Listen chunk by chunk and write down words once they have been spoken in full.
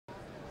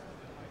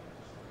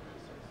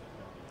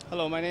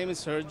Hello, my name is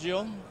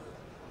Sergio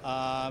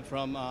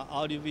from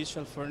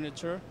Audiovisual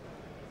Furniture.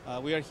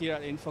 We are here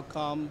at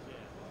InfoComm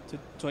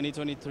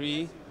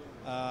 2023.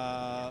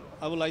 I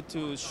would like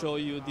to show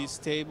you these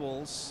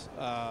tables,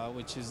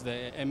 which is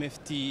the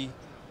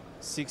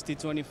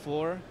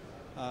MFT6024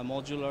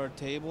 Modular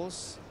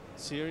tables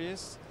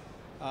series.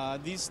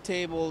 These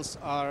tables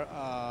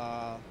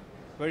are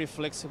very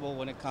flexible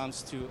when it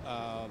comes to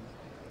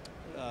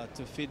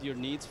fit your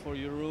needs for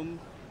your room.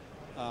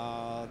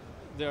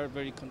 They are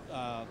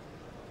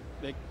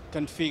they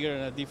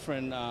configure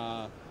different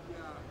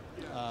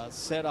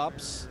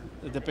setups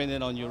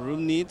depending on your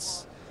room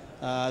needs.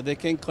 They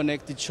can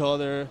connect each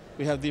other.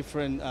 We have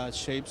different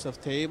shapes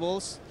of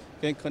tables.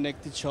 Can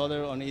connect each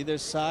other on either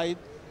side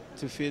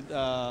to fit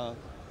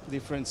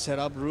different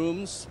setup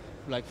rooms,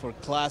 like for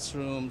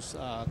classrooms,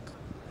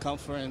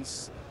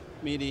 conference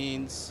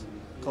meetings,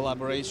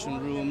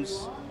 collaboration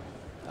rooms.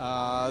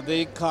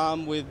 They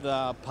come with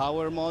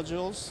power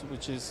modules,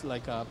 which is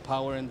like a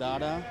power and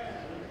data.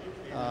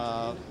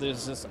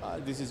 This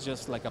is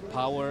just like a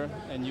power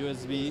and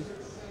USB.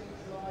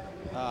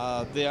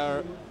 They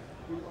are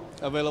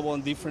available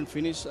in different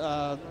finish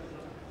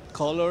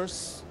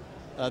colors,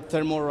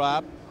 thermal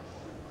wrap,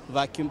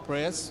 vacuum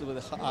press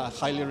with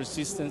highly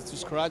resistant to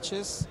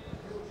scratches.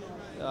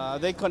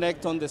 They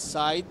connect on the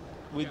side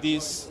with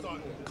these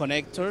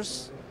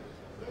connectors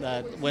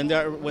that when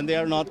they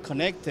are not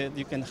connected,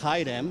 you can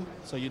hide them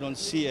so you don't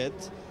see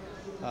it.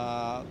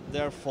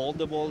 They're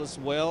foldable as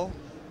well.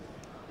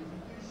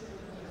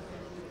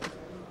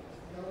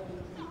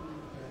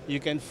 You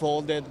can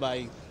fold it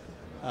by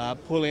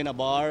pulling a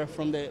bar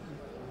from the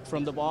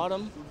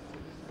bottom.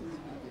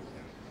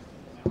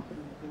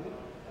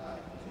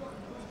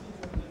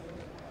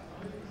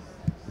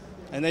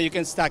 And then you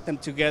can stack them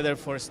together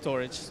for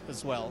storage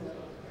as well.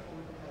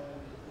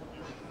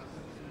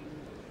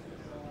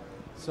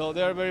 So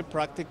they're very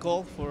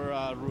practical for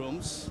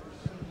rooms.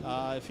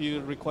 If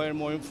you require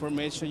more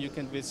information, you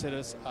can visit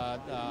us at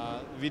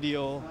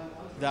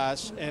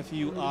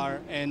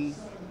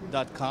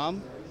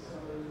video-furn.com.